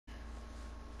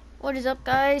What is up,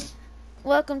 guys?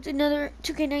 Welcome to another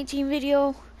 2K19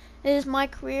 video. This is my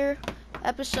career,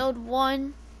 episode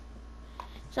 1.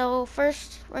 So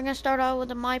first, we're going to start out with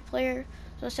the My Player.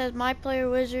 So it says My Player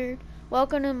Wizard.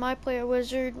 Welcome to My Player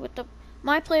Wizard. With the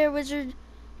My Player Wizard,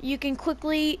 you can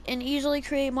quickly and easily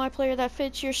create a My Player that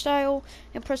fits your style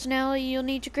and personality. You'll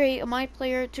need to create a My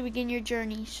Player to begin your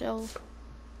journey. So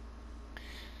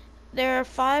there are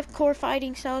 5 core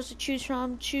fighting styles to choose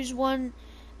from. Choose one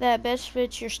that best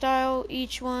fits your style.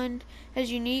 Each one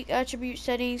has unique attribute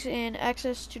settings and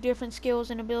access to different skills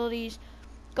and abilities.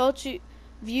 Go to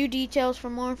view details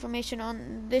for more information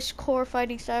on this core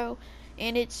fighting style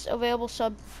and its available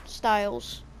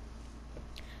sub-styles.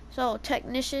 So,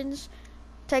 technicians.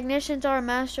 Technicians are a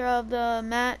master of the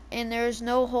mat, and there is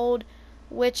no hold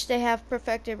which they have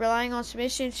perfected. Relying on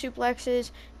submission, suplexes,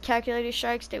 calculated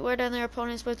strikes, they wear down their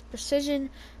opponents with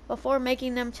precision before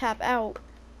making them tap out.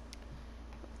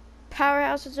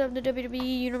 Powerhouses of the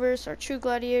WWE universe are true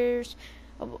gladiators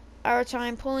of our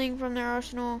time, pulling from their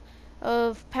arsenal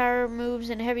of power moves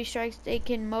and heavy strikes. They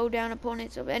can mow down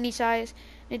opponents of any size.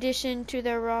 In addition to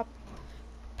their raw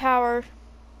power,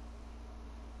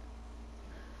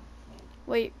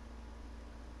 they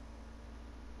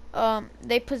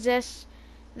possess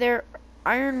their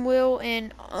iron will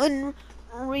and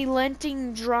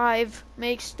unrelenting drive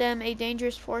makes them a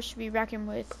dangerous force to be reckoned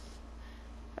with.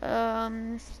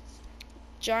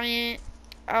 Giant.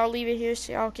 I'll leave it here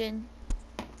so y'all can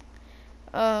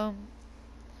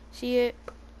see it.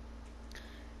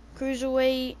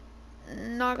 Cruiserweight,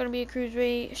 not gonna be a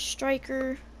cruiserweight.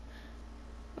 Striker.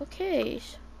 Okay.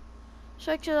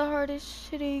 Strike to the hardest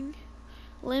hitting.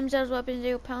 Limbs as weapons,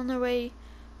 they will pound their way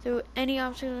through any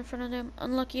obstacle in front of them.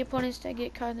 Unlucky opponents that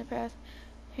get caught in the path.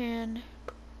 And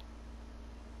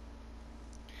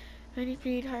any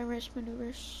speed, high risk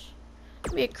maneuvers.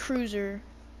 Be a cruiser.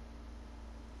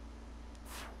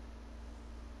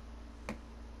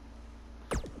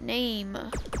 Name.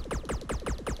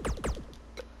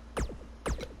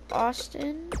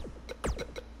 Austin.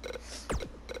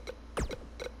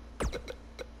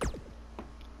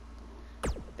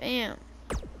 Bam.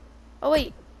 Oh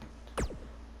wait.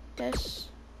 Yes.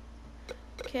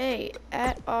 Okay.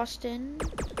 At Austin.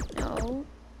 No.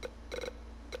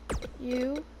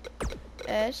 U-S-Y.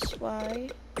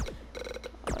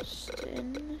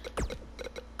 Austin.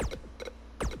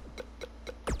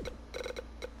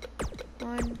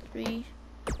 1-3.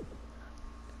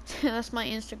 That's my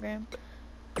Instagram.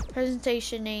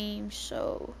 Presentation name,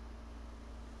 so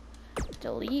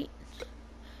delete.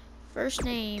 First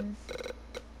name.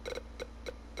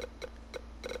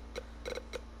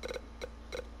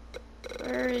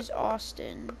 Where is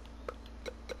Austin?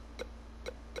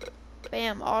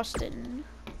 Bam, Austin.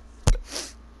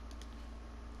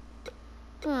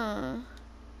 Huh.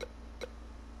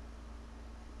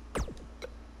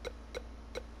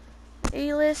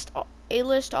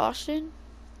 A-list Austin.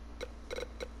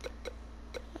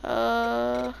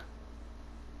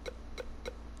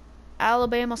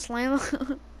 Alabama Slam.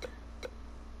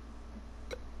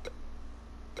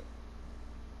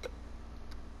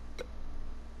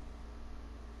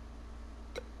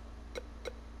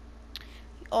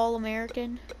 All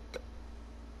American.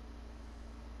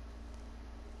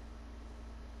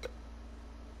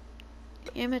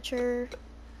 Amateur.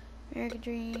 American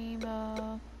Dream.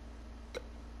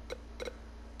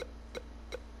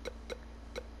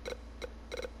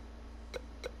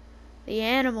 The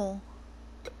Animal.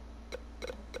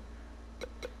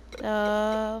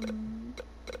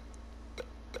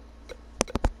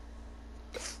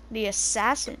 The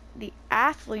Assassin. The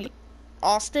Athlete.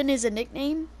 Austin is a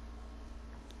nickname?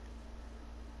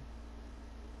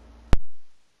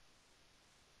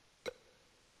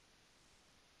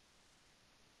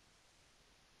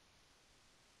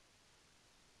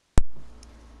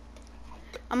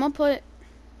 I'm gonna put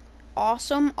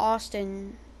Awesome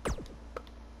Austin.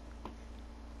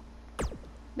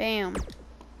 Bam.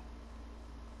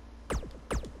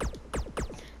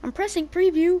 I'm pressing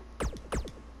preview.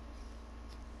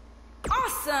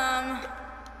 Awesome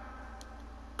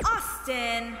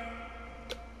Austin.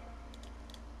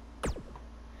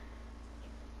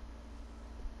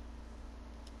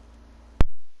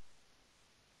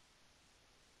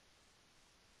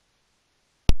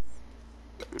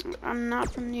 I'm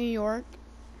not from New York.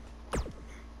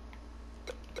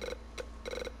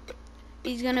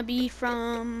 He's gonna be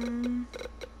from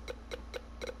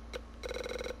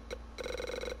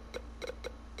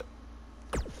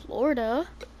Florida.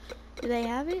 Do they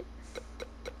have it?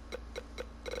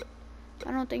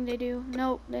 I don't think they do.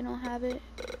 Nope, they don't have it.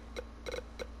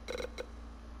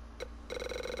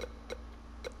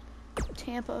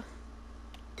 Tampa.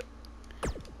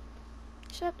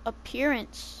 Accept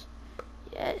appearance.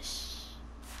 Yes.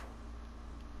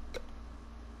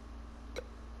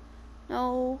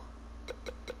 No.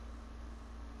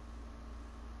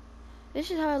 This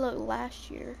is how I looked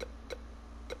last year.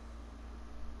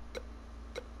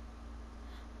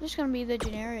 I'm just gonna be the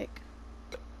generic.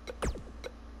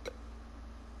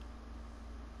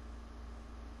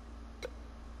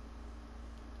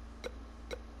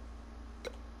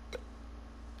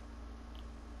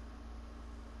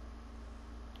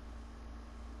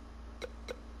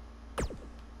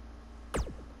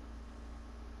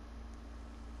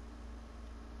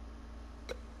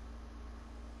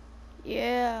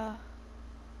 Yeah.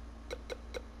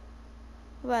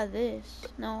 What about this?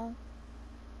 No.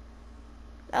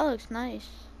 That looks nice.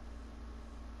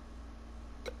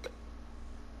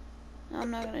 No,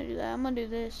 I'm not gonna do that. I'm gonna do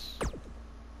this.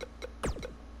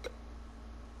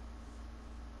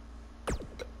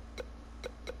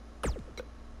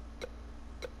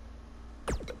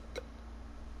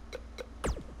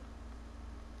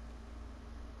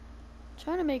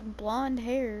 Trying to make blonde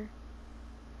hair.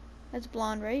 That's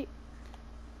blonde, right?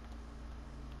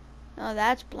 No,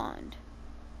 that's blonde.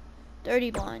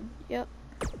 Dirty blonde. Yep.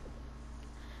 That's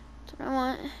what I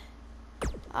want.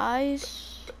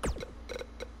 Eyes.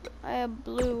 I have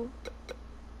blue.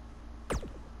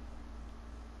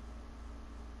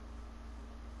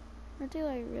 Aren't they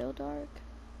like real dark?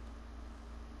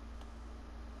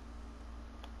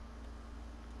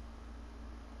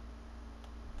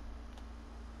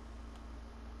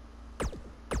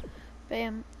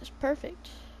 Bam. That's perfect.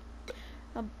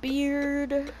 A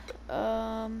beard.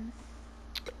 I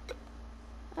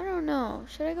don't know.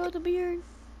 Should I go with the beard?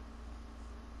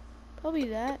 Probably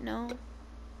that. No.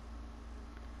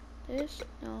 This?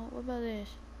 No. What about this?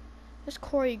 That's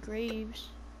Corey Graves.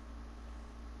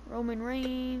 Roman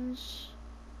Reigns.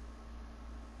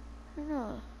 I don't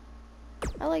know.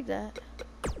 I like that.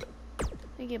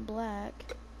 Make it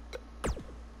black.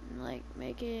 And like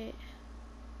make it.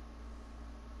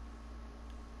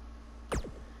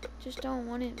 Just don't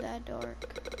want it that dark.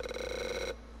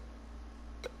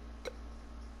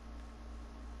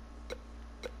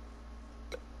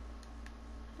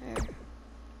 There.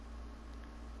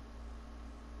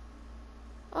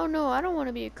 Oh no, I don't want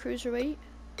to be a cruiserweight.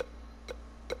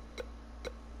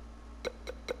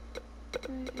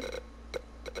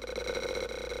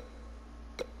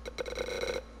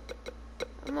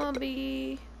 I'm gonna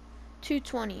be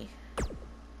 220.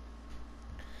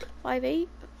 5'8",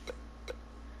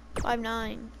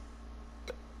 5'9".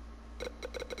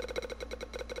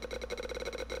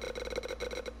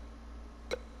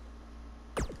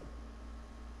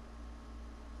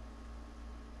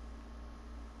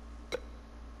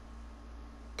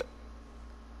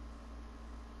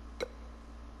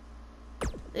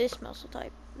 This muscle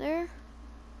type there.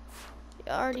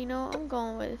 You already know what I'm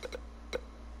going with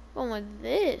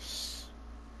this.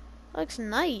 Looks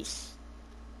nice.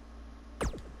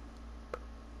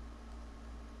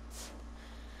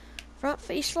 Front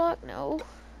face lock, no.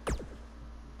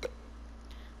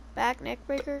 Back neck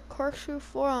breaker, corkscrew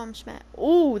forearm smash.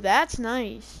 Ooh, that's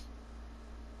nice.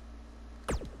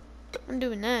 I'm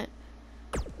doing that.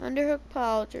 Underhook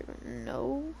pile driver,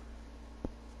 no.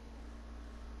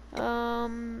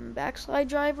 Backslide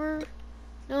driver,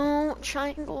 no.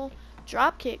 Triangle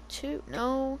drop kick, too,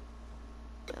 no.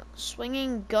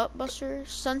 Swinging gut buster,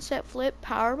 sunset flip,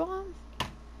 power bomb.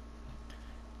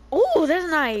 Ooh,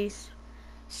 that's nice.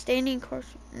 Standing course,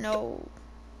 no.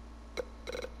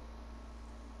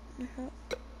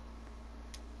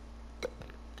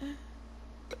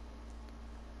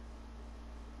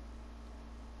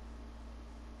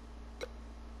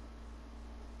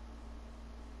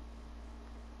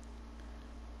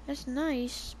 That's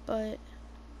nice, but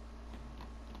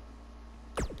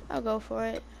I'll go for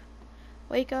it.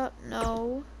 Wake up,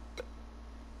 no.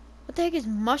 What the heck is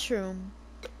mushroom?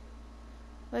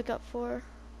 Wake up for.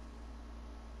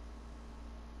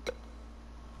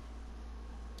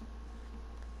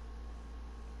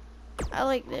 I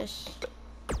like this.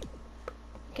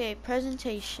 Okay,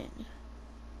 presentation.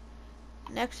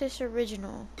 Nexus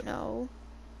original, no.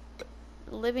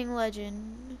 Living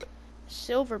legend.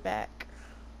 Silverback.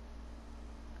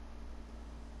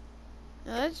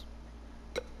 No, that's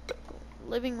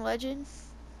living legend.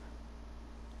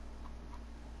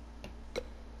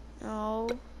 No.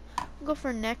 I'll go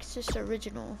for Nexus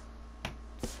original.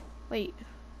 Wait.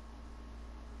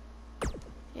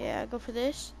 Yeah, I'll go for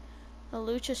this. A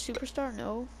Lucha superstar,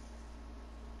 no.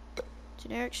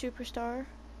 Generic superstar.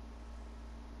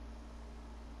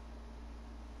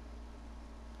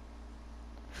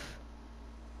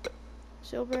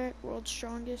 Silverback, world's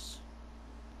strongest.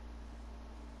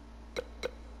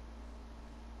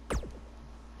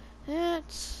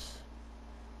 That's...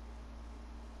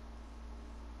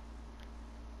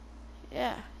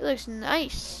 yeah, it looks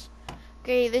nice.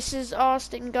 Okay, this is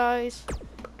Austin, guys.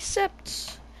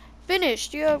 Accept.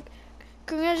 Finished. You have...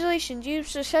 Congratulations, you've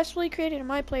successfully created a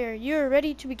My Player. You are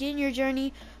ready to begin your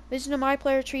journey. Visit a My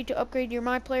Player tree to upgrade your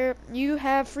My Player. You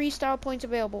have free style points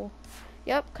available.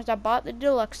 Yep, because I bought the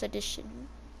deluxe edition.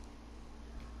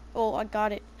 Oh, I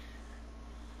got it.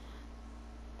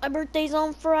 My birthday's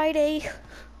on Friday.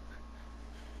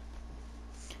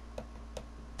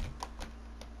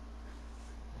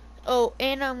 Oh,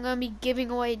 and I'm going to be giving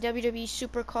away a WWE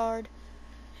Super Card.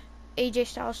 AJ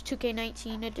Styles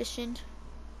 2K19 edition.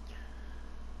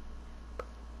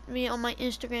 Me on my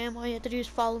Instagram, all you have to do is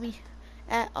follow me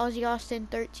at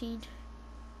AussieAustin13.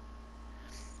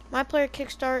 My Player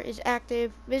Kickstart is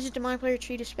active. Visit the My Player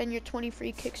tree to spend your 20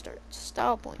 free Kickstart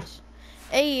style points.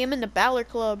 Hey, I'm in the Balor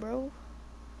Club, bro.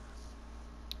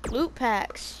 Loot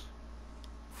packs.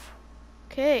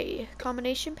 Okay,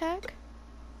 combination pack.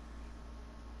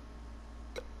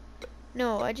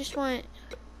 No, I just want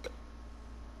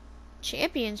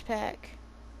Champions pack.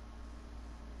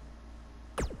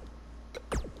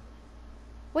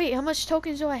 Wait, how much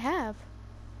tokens do I have?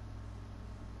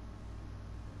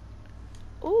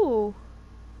 Ooh.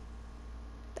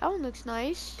 That one looks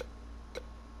nice.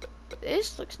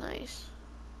 This looks nice.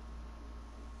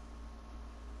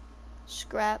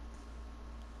 Scrap.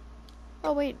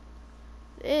 Oh wait.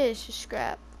 This is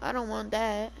scrap. I don't want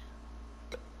that.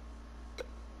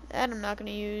 That I'm not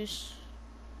gonna use.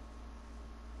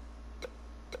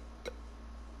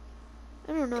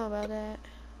 I don't know about that.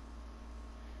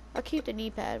 I'll keep the knee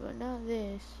pad, but not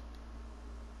this.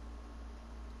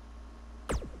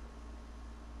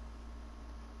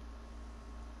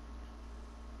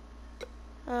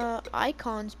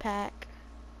 Icons pack.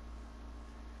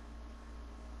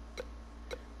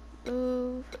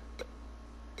 Move.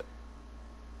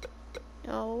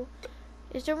 No.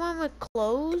 Is there one with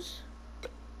clothes?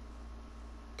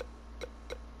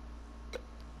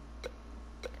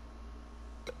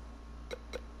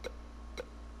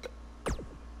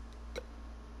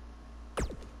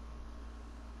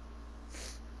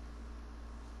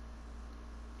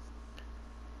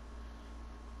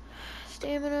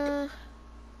 Stamina.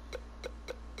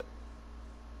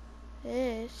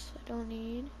 This I don't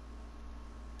need.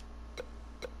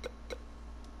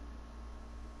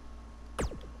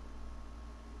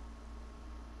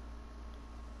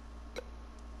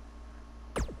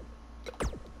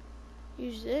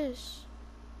 Use this.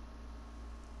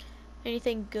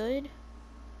 Anything good?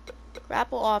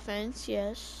 Grapple offense,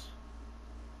 yes.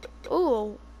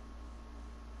 Ooh.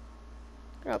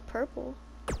 Got a purple.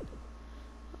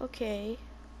 Okay.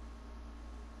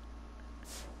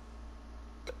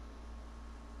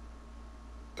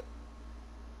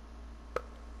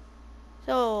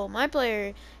 So, My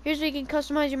Player. Here's where you can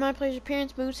customize your My Player's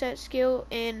appearance, moveset, skill,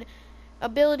 and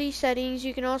ability settings.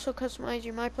 You can also customize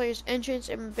your My Player's entrance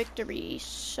and victory.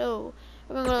 So,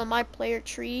 we're going to go to the My Player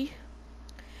tree.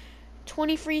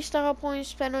 20 free style points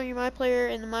spent on your My Player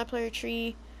in the My Player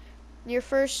tree. Your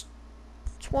first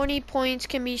 20 points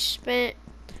can be spent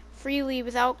freely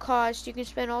without cost. You can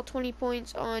spend all 20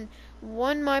 points on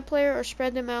one My Player or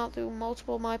spread them out through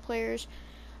multiple My Players.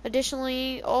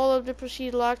 Additionally, all of the previously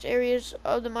locked areas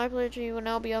of the My Player tree will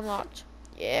now be unlocked.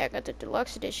 Yeah, I got the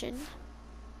deluxe edition.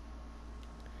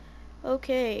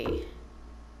 Okay.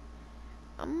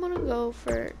 I'm gonna go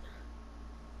for...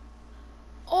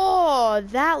 Oh,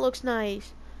 that looks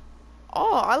nice.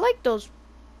 Oh, I like those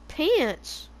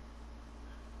pants.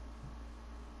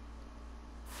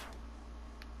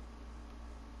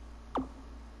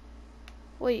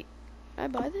 Wait, can I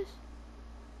buy this?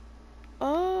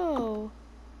 Oh.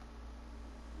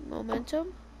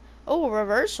 Momentum? Oh,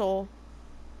 reversal.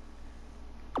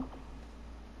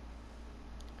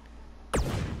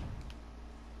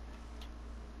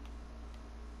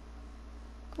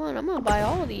 Come on, I'm gonna buy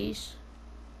all of these.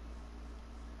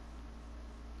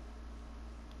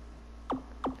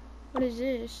 What is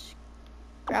this?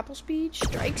 Grapple speed?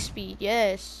 Strike speed,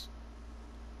 yes.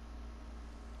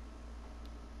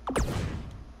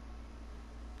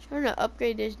 Trying to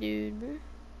upgrade this dude, bro.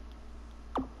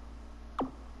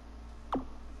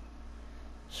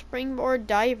 Springboard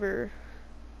diver.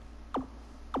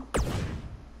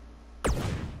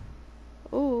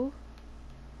 Ooh.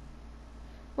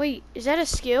 Wait, is that a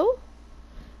skill?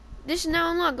 This is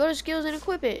now unlocked. Go to skills and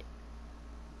equip it.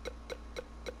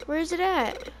 Where is it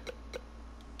at?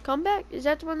 Comeback? Is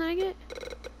that the one that I get?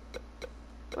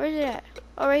 Where is it at?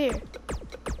 Oh, right here.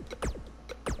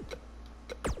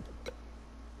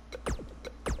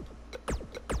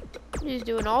 I'm just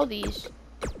doing all these.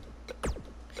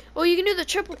 Oh, you can do the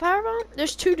triple power bomb?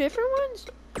 There's 2 different ones?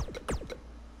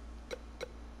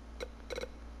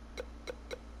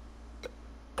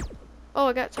 Oh,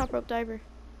 I got top rope diver.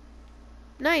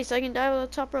 Nice, I can dive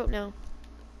with the top rope now.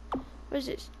 What is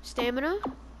this? Stamina?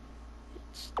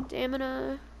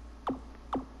 Stamina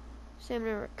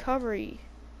recovery.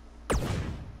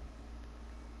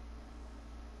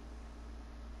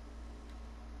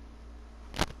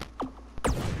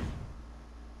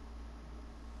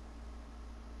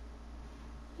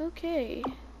 Okay.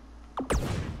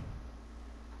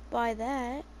 Buy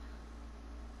that.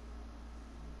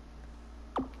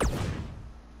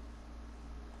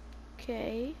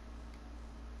 Okay.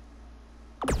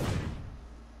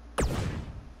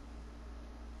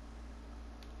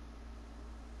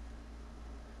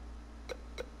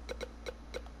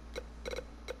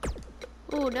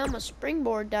 Oh, now I'm a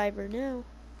springboard diver now.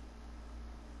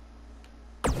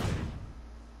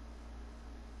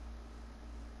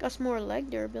 Got some more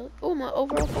leg durability. Oh, my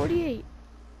overall 48.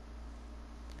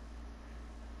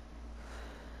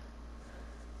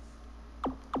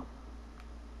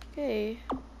 Okay.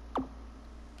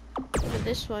 Look at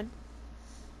this one.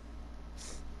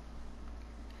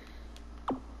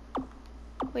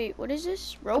 Wait, what is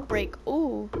this? Rope break.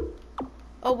 Ooh.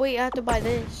 Oh, wait, I have to buy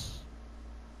this.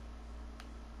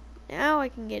 Now I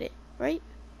can get it, right?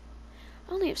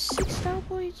 I only have 6 style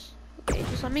points. Okay,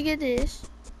 just let me get this.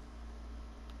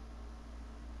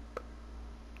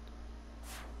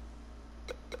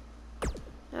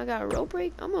 I got a rope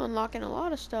break. I'm unlocking a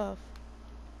lot of stuff.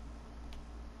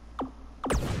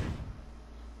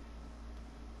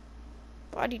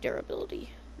 Body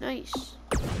durability. Nice.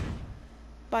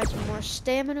 Buy some more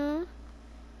stamina.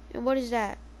 And what is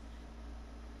that?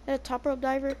 Is that a top rope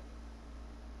diver?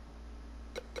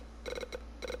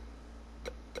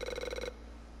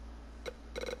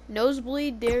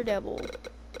 Nosebleed daredevil.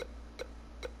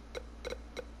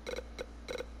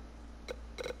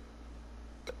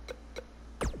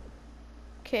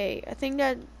 Okay, I think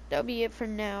that'll be it for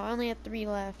now. I only have 3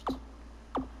 left.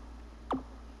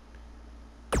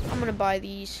 I'm gonna buy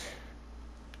these.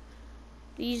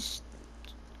 These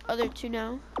other 2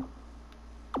 now.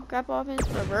 Grapple offense,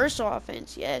 reverse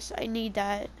offense. Yes, I need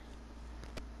that.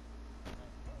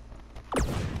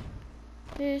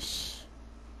 This.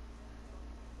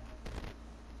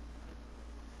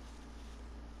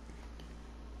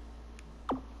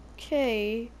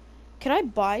 Okay. Can I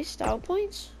buy style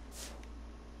points?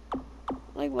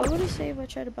 Like, what would it say if I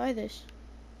try to buy this?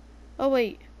 Oh,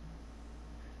 wait.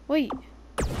 Wait.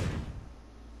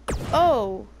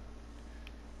 Oh.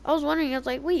 I was wondering, I was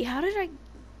like, wait, how did I...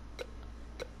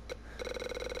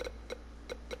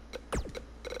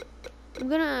 I'm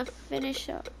gonna finish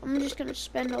up. I'm just gonna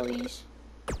spend all these.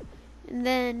 And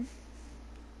then...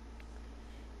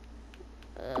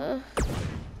 and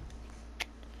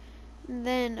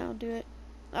then I'll do it.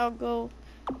 I'll go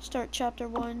start chapter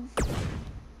 1.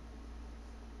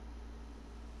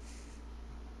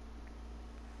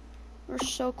 We're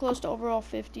so close to overall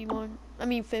 51. I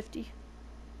mean 50.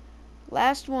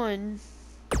 Last one.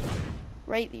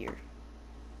 Right here.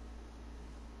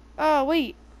 Oh,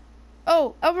 wait.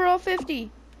 Oh, overall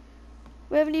 50.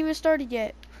 We haven't even started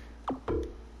yet.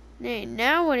 Nay,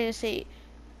 now what does it say?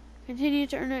 Continue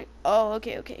to earn it. Oh,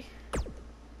 okay.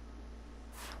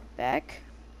 Back.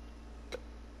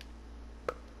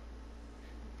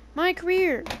 My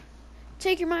career.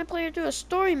 Take your My Player to a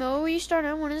story mode where you start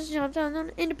out one as a jump down on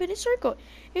an independent circle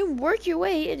and work your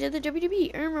way into the WWE.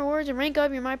 Earn rewards and rank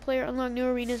up your My Player, unlock new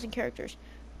arenas and characters.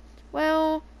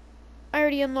 Well, I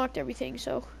already unlocked everything,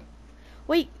 so...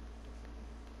 Wait.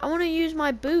 I want to use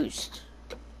my boost.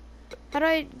 How do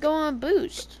I go on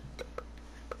boost?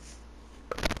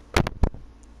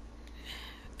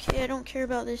 Okay, I don't care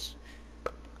about this.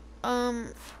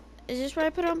 Is this where I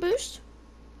put on boost?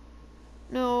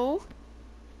 No.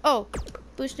 Oh,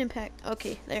 boost impact.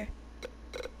 Okay, there.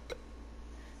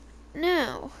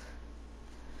 Now,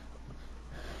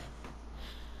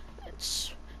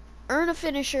 let's earn a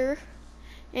finisher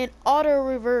and auto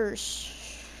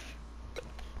reverse.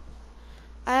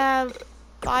 I have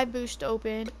 5 boost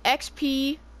open.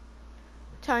 XP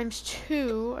times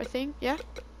 2, I think. Yeah.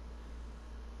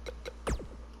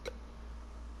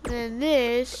 Then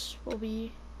this will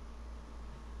be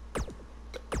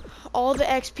all the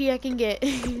XP I can get.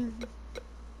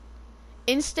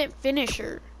 Instant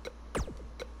finisher.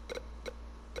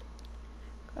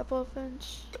 Couple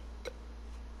offense.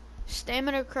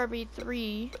 Stamina recovery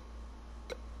 3.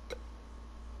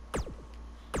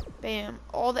 Bam.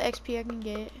 All the XP I can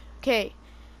get. Okay.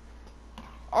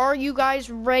 Are you guys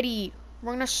ready?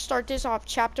 We're gonna start this off.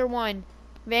 Chapter 1.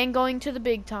 Van going to the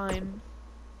big time.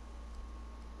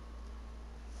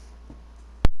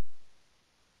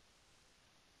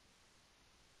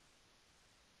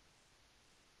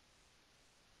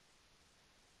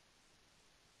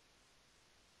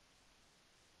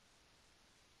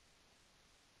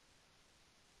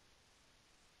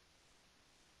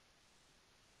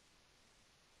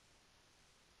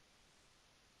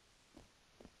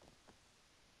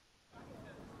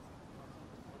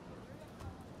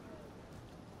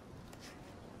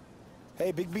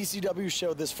 Hey, big BCW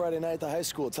show this Friday night at the high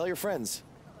school. Tell your friends.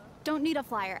 Don't need a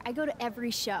flyer. I go to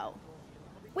every show.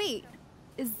 Wait,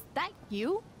 is that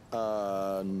you?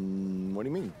 What do you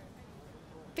mean?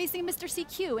 Facing Mr.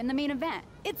 CQ in the main event.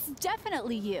 It's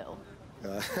definitely you.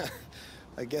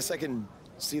 I guess I can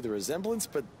see the resemblance,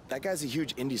 but that guy's a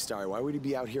huge indie star. Why would he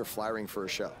be out here flyering for a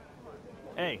show?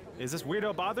 Hey, is this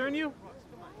weirdo bothering you?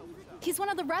 He's one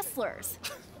of the wrestlers.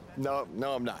 No,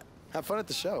 I'm not. Have fun at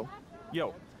the show.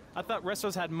 Yo, I thought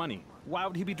wrestlers had money. Why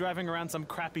would he be driving around some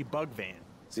crappy bug van?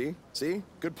 See? See?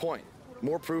 Good point.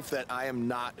 More proof that I am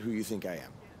not who you think I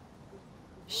am.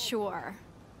 Sure.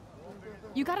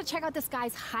 You gotta check out this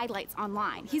guy's highlights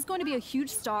online. He's going to be a huge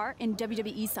star in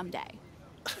WWE someday.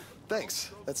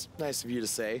 Thanks. That's nice of you to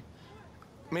say.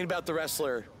 I mean about the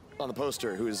wrestler on the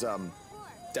poster who's,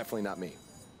 definitely not me.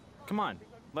 Come on,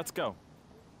 let's go.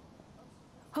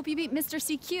 Hope you beat Mr.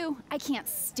 CQ. I can't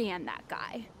stand that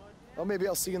guy. Well, maybe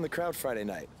I'll see you in the crowd Friday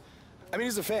night. I mean,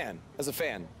 as a fan.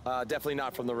 Definitely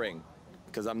not from the ring,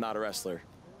 because I'm not a wrestler.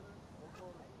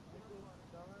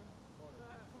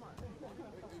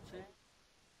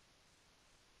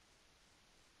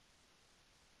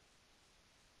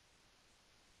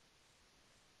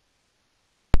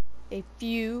 A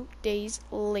few days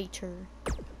later.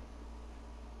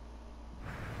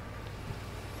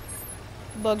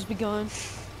 Bugs be gone.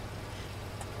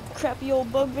 Crappy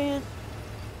old bug van.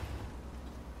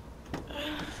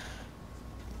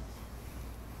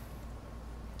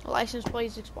 License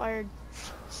plates expired.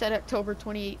 Said October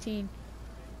 2018.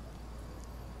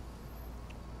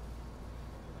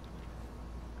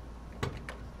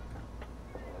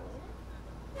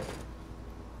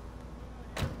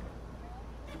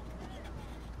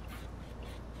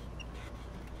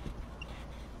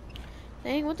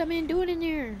 Dang, what that man doing in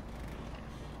there?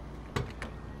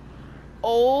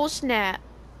 Oh snap.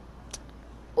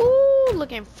 Ooh,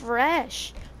 looking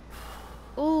fresh.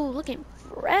 Ooh, looking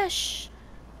fresh.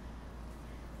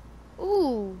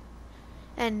 Ooh,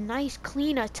 and nice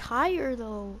clean attire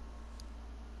though.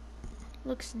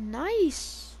 Looks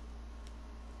nice.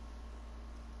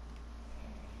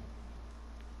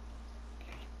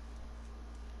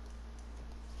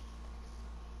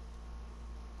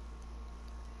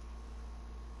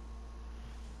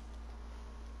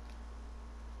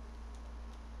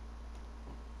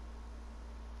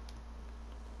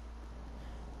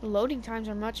 The loading times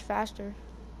are much faster.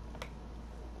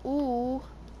 Ooh,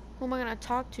 who am I gonna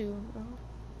talk to, bro?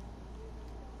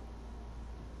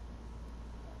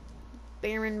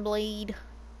 Baron Blade.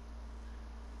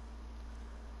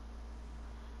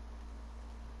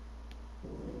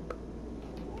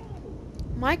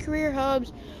 My career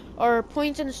hubs are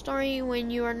points in the story when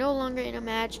you are no longer in a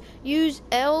match. Use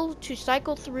L to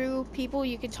cycle through people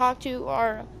you can talk to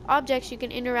or objects you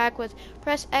can interact with.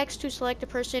 Press X to select a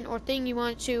person or thing you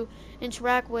want to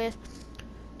interact with.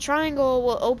 Triangle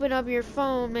will open up your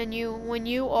phone menu when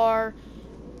you are,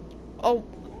 oh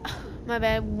my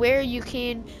bad, where you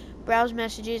can browse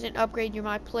messages and upgrade your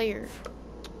My Player.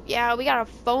 Yeah, we got a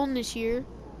phone this year.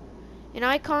 An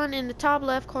icon in the top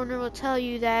left corner will tell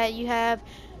you that you have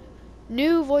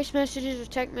new voice messages or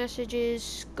text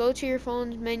messages. Go to your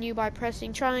phone's menu by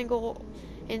pressing triangle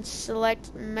and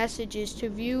select messages to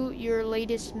view your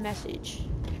latest message.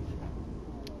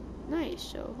 Nice,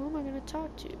 so who am I gonna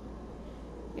talk to?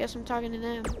 Guess I'm talking to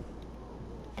them.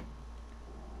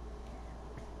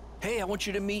 Hey, I want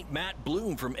you to meet Matt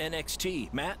Bloom from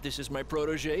NXT. Matt, this is my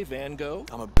protege, Van Gogh.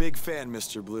 I'm a big fan,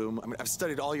 Mr. Bloom. I mean, I've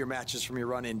studied all your matches from your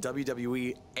run in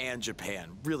WWE and Japan.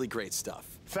 Really great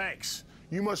stuff. Thanks.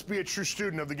 You must be a true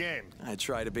student of the game. I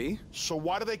try to be. So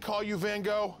why do they call you Van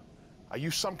Gogh? Are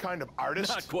you some kind of artist?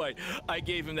 Not quite. I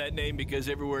gave him that name because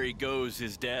everywhere he goes,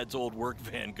 his dad's old work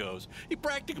van goes. He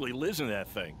practically lives in that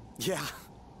thing. Yeah,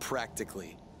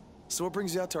 practically. So what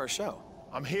brings you out to our show?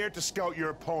 I'm here to scout your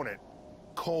opponent,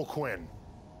 Cole Quinn.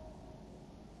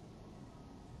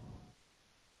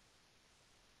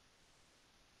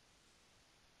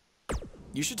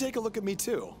 You should take a look at me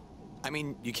too. I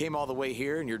mean, you came all the way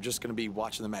here and you're just gonna be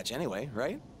watching the match anyway,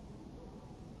 right?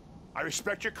 I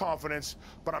respect your confidence,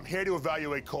 but I'm here to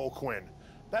evaluate Cole Quinn.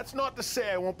 That's not to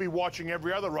say I won't be watching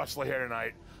every other wrestler here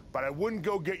tonight, but I wouldn't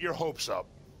go get your hopes up.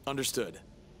 Understood.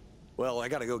 Well, I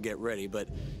gotta go get ready, but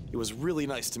it was really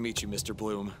nice to meet you, Mr.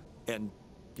 Bloom. And,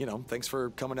 you know, thanks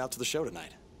for coming out to the show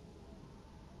tonight.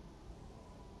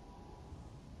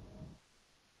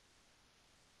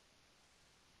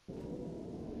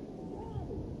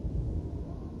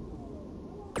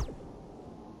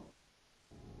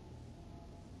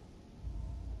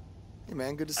 Hey,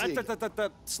 man, good to see you.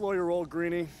 Slow your roll,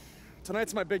 Greenie.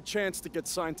 Tonight's my big chance to get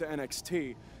signed to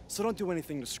NXT, so don't do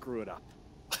anything to screw it up.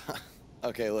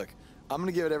 Okay, look, I'm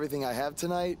gonna give it everything I have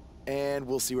tonight, and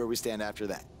we'll see where we stand after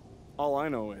that. All I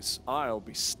know is I'll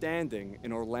be standing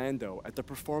in Orlando at the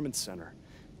Performance Center.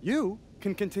 You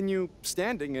can continue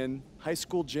standing in high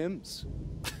school gyms.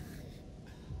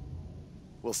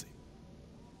 We'll see.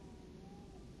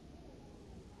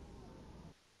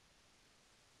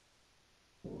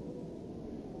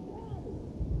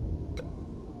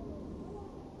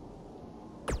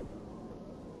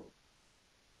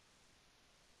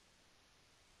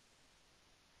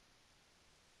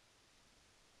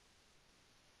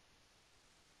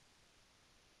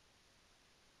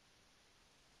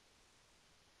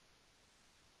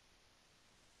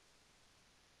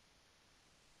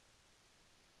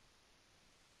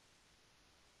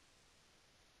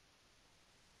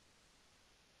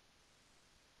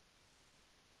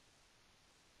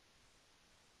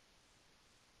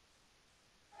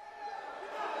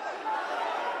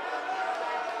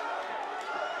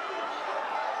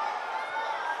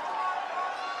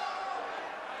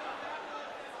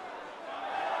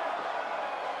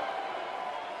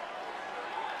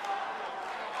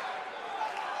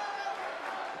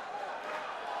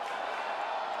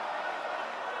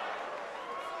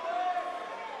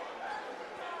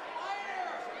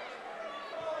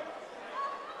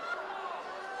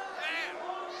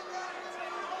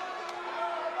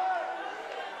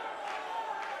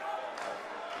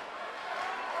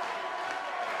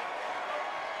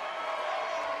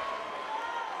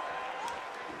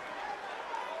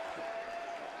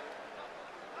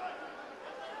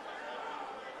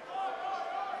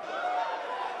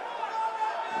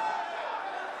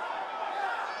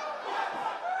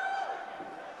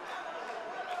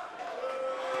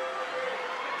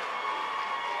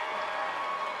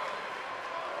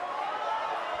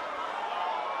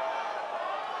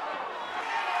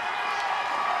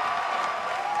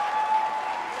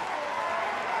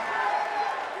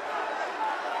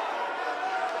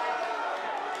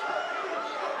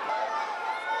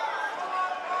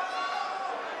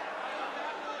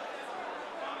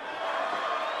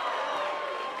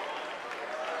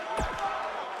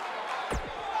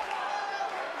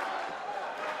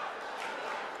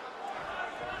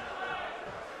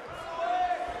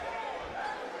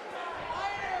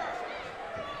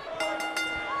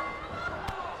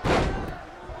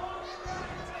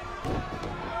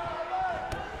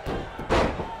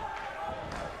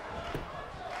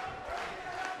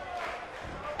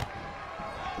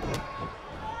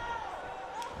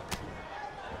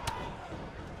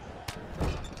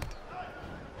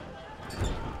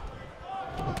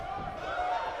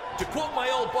 To quote my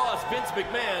old boss, Vince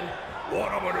McMahon,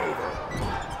 what a maneuver.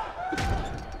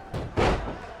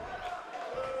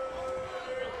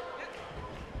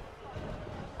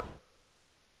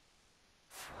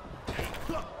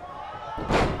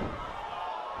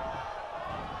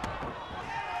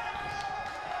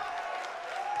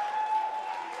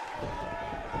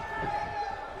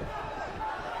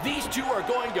 These two are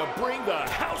going to bring the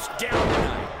house down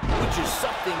tonight, which is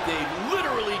something they've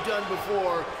literally done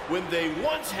before when they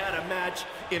once had a match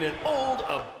in an old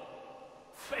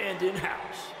abandoned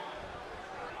house.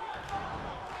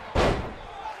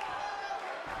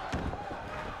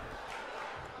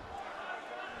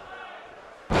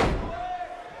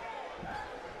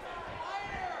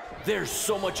 There's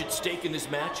so much at stake in this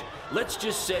match. Let's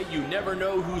just say you never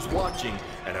know who's watching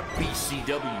at a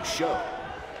BCW show.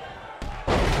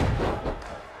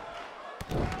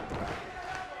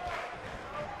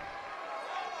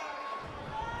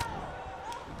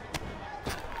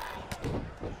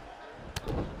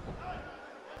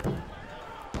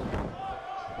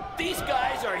 These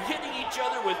guys are hitting each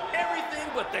other with everything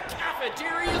but the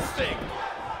cafeteria sink.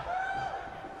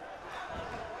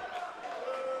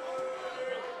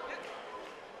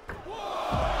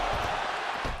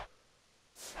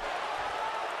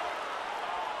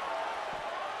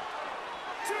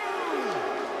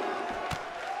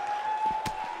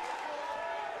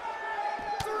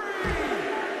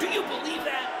 Do you believe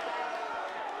that?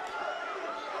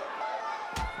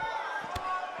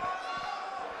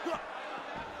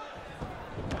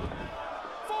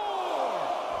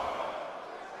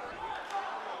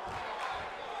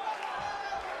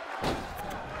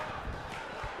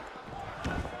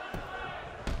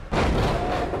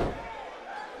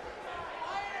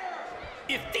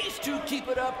 If these two keep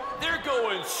it up, they're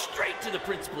going straight to the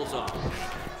principal's office.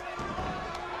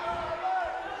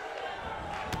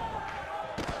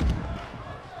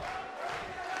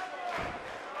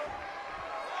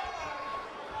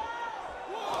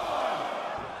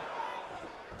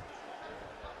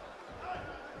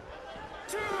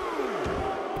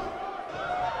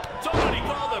 Somebody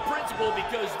call the principal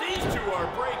because these two are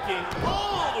breaking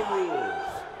all the rules.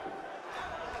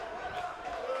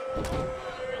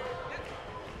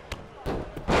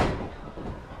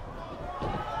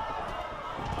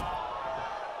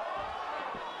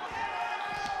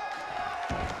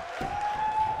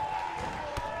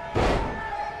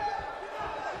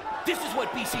 This is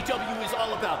what BCW is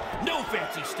all about. No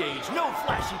fancy stage, no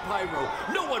flashy pyro,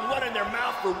 no one running their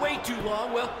mouth for way too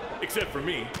long, well, except for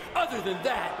me. Other than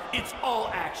that, it's all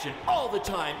action, all the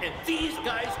time, and these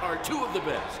guys are two of the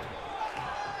best.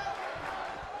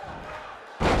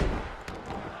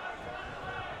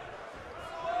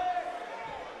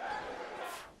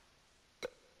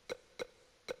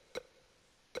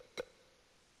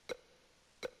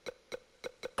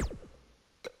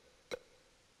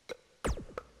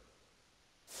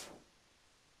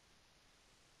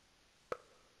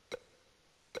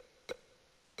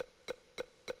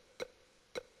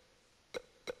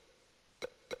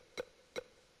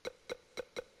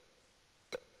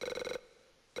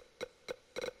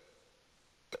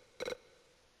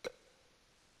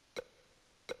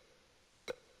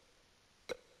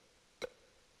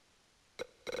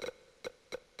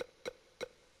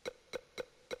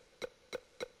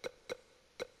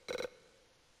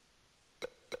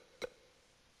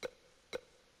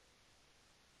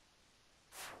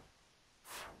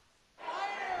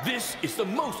 This is the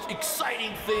most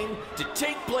exciting thing to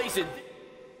take place in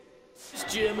this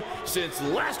gym since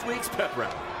last week's pep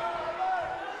rally.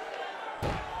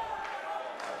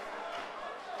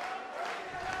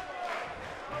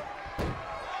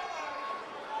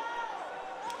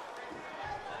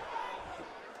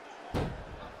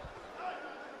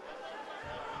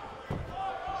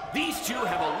 These two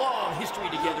have a long history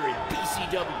together in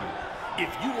BCW. If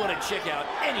you want to check out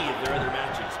any of their other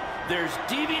matches, there's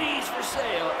DVDs for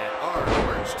sale at our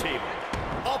merch table.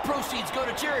 All proceeds go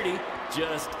to charity.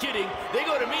 Just kidding. They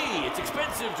go to me. It's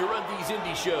expensive to run these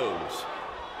indie shows.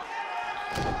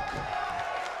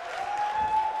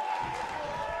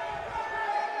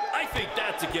 I think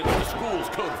that's against the school's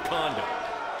code of conduct.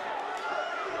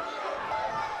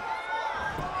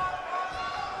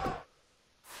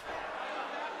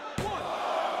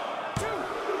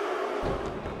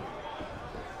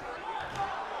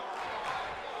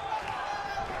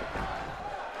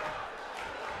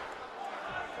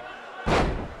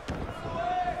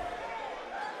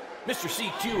 Mr.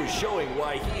 CQ is showing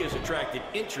why he has attracted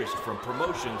interest from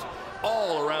promotions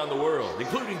all around the world,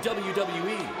 including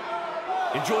WWE.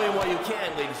 Enjoy him while you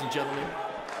can, ladies and gentlemen.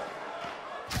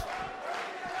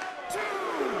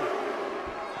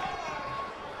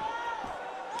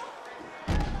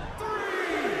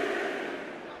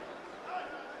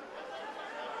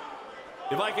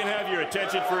 If I can have your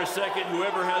attention for a second,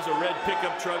 whoever has a red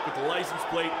pickup truck with the license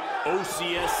plate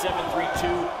OCS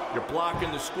 732, you're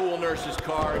blocking the school nurse's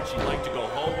car and she'd like to go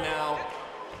home now.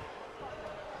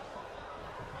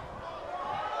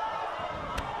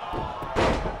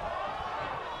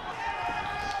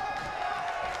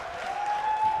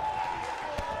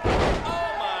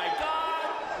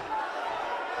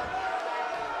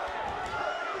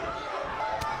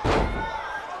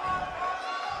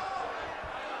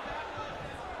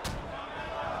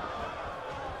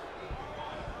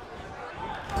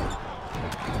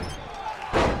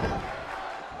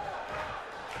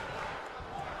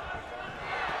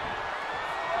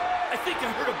 I think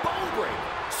I heard a bone break.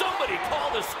 Somebody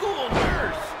call the school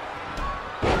nurse.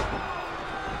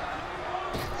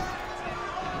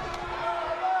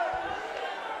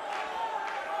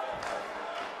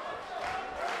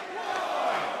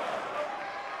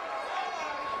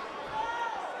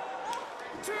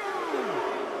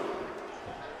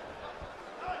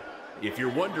 If you're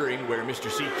wondering where Mr.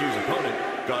 CQ's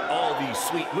opponent got all these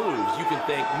sweet moves, you can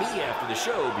thank me after the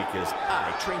show because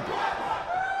I trained him.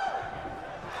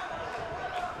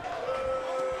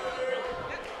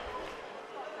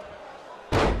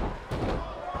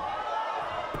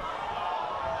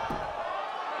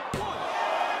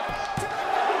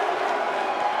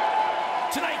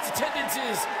 Tonight's attendance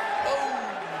is,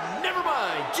 oh, never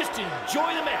mind. Just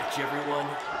enjoy the match, everyone.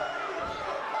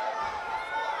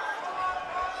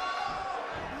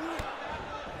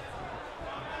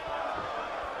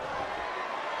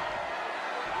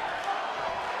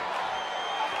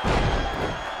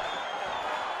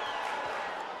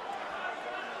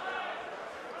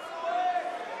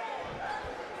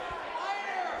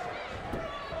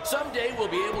 Someday we'll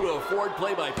be able to afford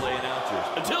play-by-play announcers.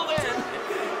 Until then,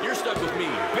 you're stuck with me,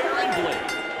 Baron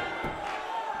Blade.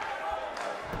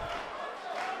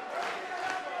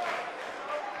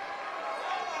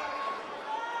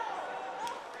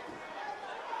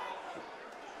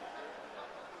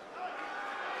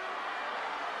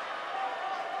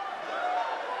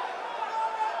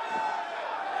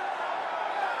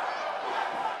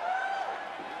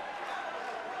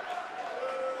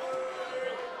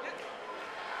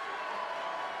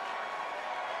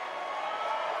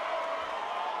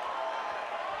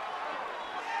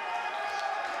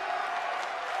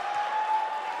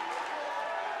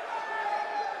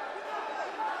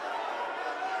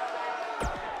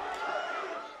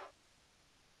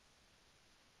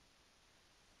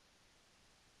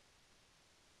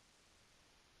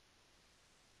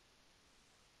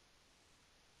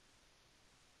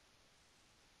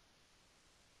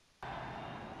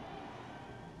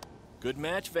 Good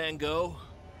match, Van Gogh.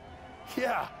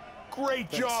 Yeah, great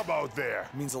Thanks. job out there.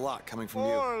 It means a lot coming from you.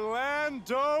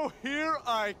 Orlando, here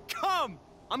I come!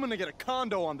 I'm gonna get a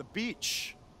condo on the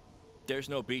beach. There's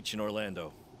no beach in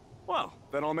Orlando. Well,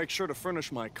 then I'll make sure to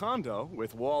furnish my condo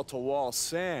with wall-to-wall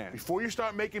sand. Before you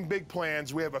start making big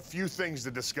plans, we have a few things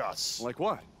to discuss. Like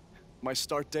what? My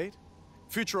start date?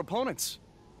 Future opponents?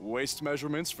 Waist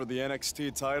measurements for the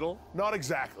NXT title? Not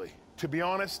exactly. To be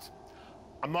honest,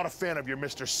 I'm not a fan of your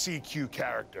Mr. CQ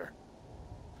character.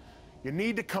 You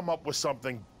need to come up with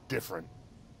something different.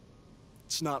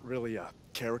 It's not really a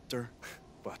character,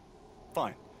 but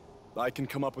fine. I can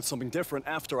come up with something different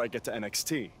after I get to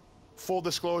NXT. Full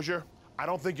disclosure, I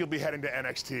don't think you'll be heading to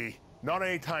NXT. Not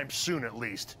anytime soon, at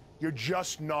least. You're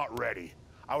just not ready.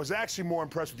 I was actually more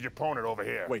impressed with your opponent over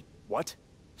here. Wait, what?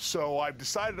 So I've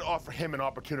decided to offer him an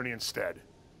opportunity instead.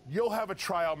 You'll have a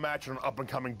tryout match on an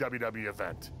up-and-coming WWE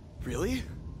event. Really?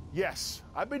 Yes,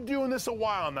 I've been doing this a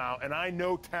while now, and I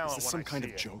know talent Is this when some kind I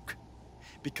of see it. joke?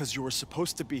 Because you were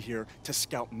supposed to be here to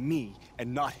scout me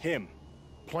and not him.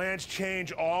 Plans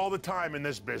change all the time in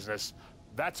this business.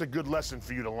 That's a good lesson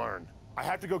for you to learn. I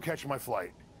have to go catch my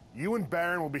flight. You and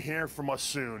Baron will be hearing from us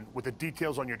soon with the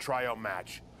details on your tryout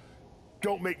match.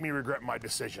 Don't make me regret my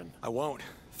decision. I won't.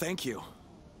 Thank you.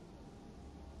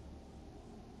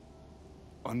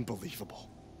 Unbelievable.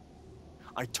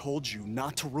 I told you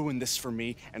not to ruin this for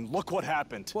me, and look what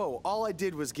happened. Whoa, all I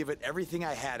did was give it everything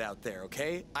I had out there,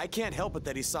 okay? I can't help it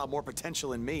that he saw more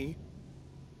potential in me.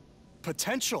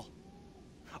 Potential?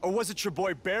 Or was it your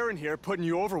boy Baron here putting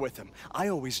you over with him? I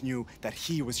always knew that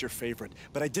he was your favorite,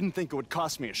 but I didn't think it would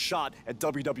cost me a shot at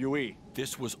WWE.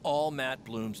 This was all Matt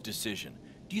Bloom's decision.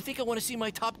 Do you think I want to see my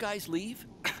top guys leave?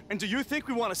 And do you think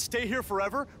we want to stay here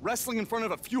forever, wrestling in front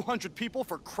of a few hundred people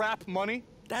for crap money?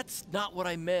 That's not what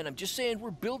I meant. I'm just saying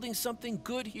we're building something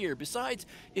good here. Besides,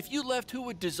 if you left, who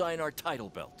would design our title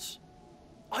belts?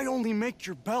 I only make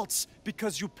your belts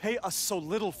because you pay us so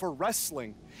little for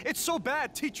wrestling. It's so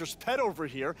bad Teacher's pet over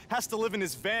here has to live in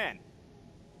his van.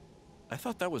 I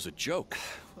thought that was a joke.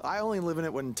 I only live in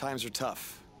it when times are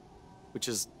tough, which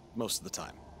is most of the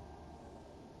time.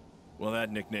 Well,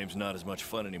 that nickname's not as much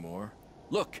fun anymore.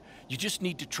 Look, you just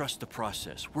need to trust the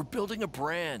process. We're building a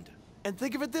brand. And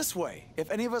think of it this way. If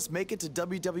any of us make it to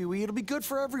WWE, it'll be good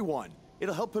for everyone.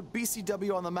 It'll help put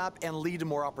BCW on the map and lead to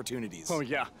more opportunities. Oh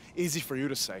yeah, easy for you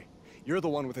to say. You're the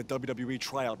one with a WWE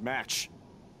tryout match.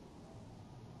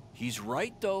 He's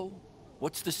right, though.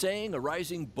 What's the saying? A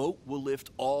rising boat will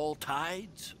lift all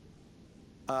tides?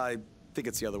 I think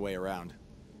it's the other way around.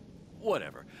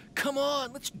 Whatever. Come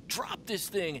on, let's drop this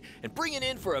thing and bring it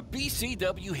in for a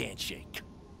BCW handshake.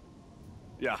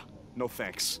 Yeah, no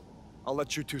thanks. I'll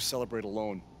let you two celebrate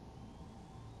alone.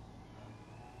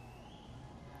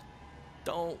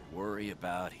 Don't worry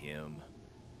about him.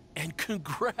 And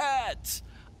congrats!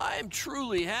 I am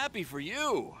truly happy for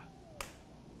you.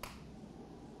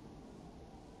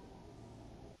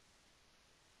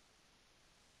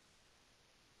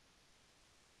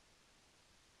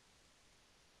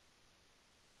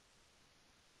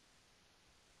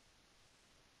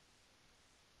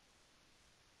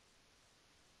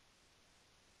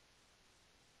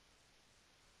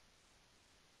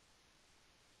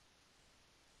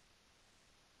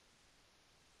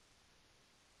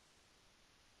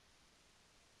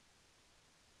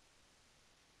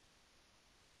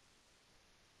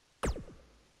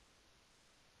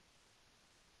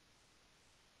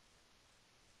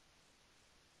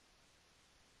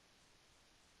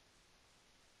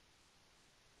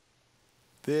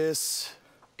 This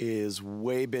is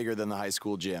way bigger than the high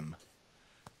school gym,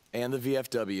 and the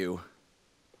VFW,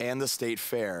 and the state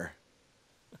fair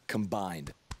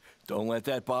combined. Don't let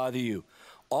that bother you.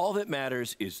 All that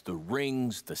matters is the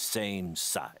ring's the same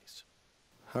size.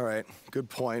 All right, good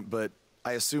point, but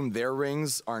I assume their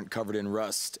rings aren't covered in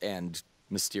rust and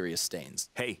mysterious stains.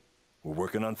 Hey, we're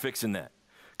working on fixing that.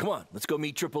 Come on, let's go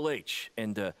meet Triple H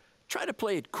and try to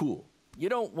play it cool. You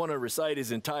don't want to recite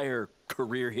his entire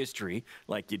career history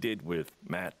like you did with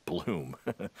Matt Bloom.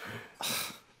 It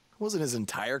wasn't his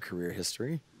entire career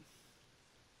history.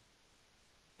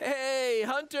 Hey,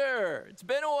 Hunter! It's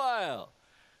been a while.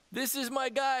 This is my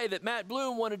guy that Matt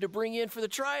Bloom wanted to bring in for the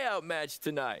tryout match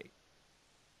tonight.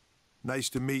 Nice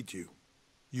to meet you.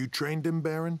 You trained him,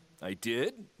 Baron? I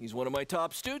did. He's one of my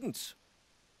top students.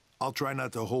 I'll try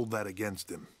not to hold that against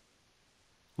him.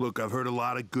 Look, I've heard a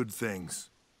lot of good things,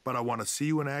 but I want to see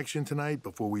you in action tonight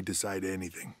before we decide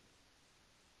anything.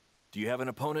 Do you have an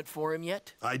opponent for him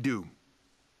yet? I do.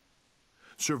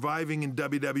 Surviving in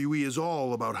WWE is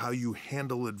all about how you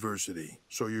handle adversity,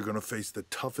 so you're going to face the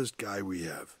toughest guy we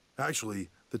have. Actually,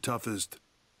 the toughest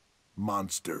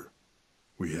monster.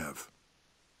 We have.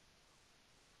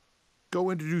 Go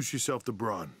introduce yourself to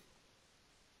Braun.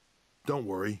 Don't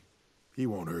worry, he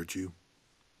won't hurt you.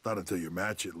 Not until your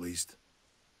match, at least.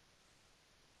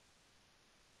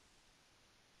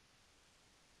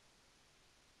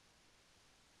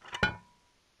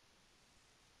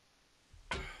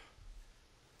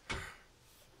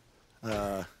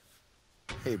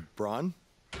 Hey, Braun?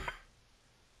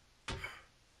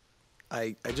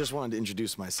 I just wanted to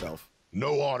introduce myself.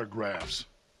 No autographs.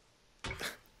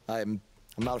 I'm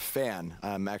not a fan.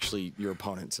 I'm actually your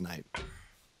opponent tonight.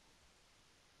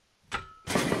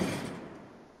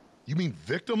 You mean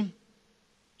victim?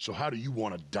 So how do you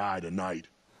want to die tonight?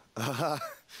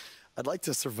 I'd like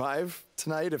to survive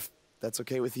tonight, if that's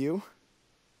okay with you.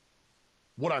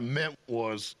 What I meant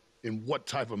was, in what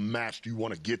type of match do you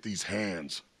want to get these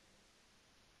hands?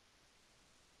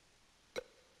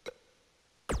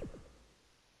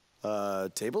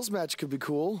 Tables match could be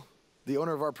cool. The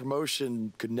owner of our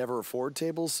promotion could never afford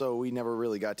tables, so we never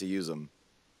really got to use them.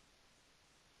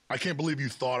 I can't believe you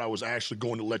thought I was actually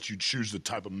going to let you choose the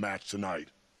type of match tonight.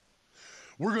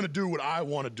 We're going to do what I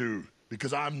want to do,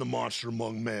 because I'm the monster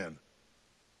among men.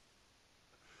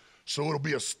 So it'll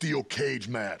be a steel cage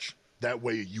match. That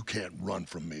way you can't run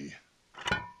from me.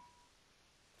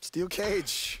 Steel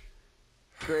cage.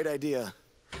 Great idea.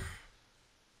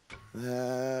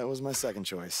 That was my second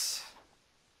choice.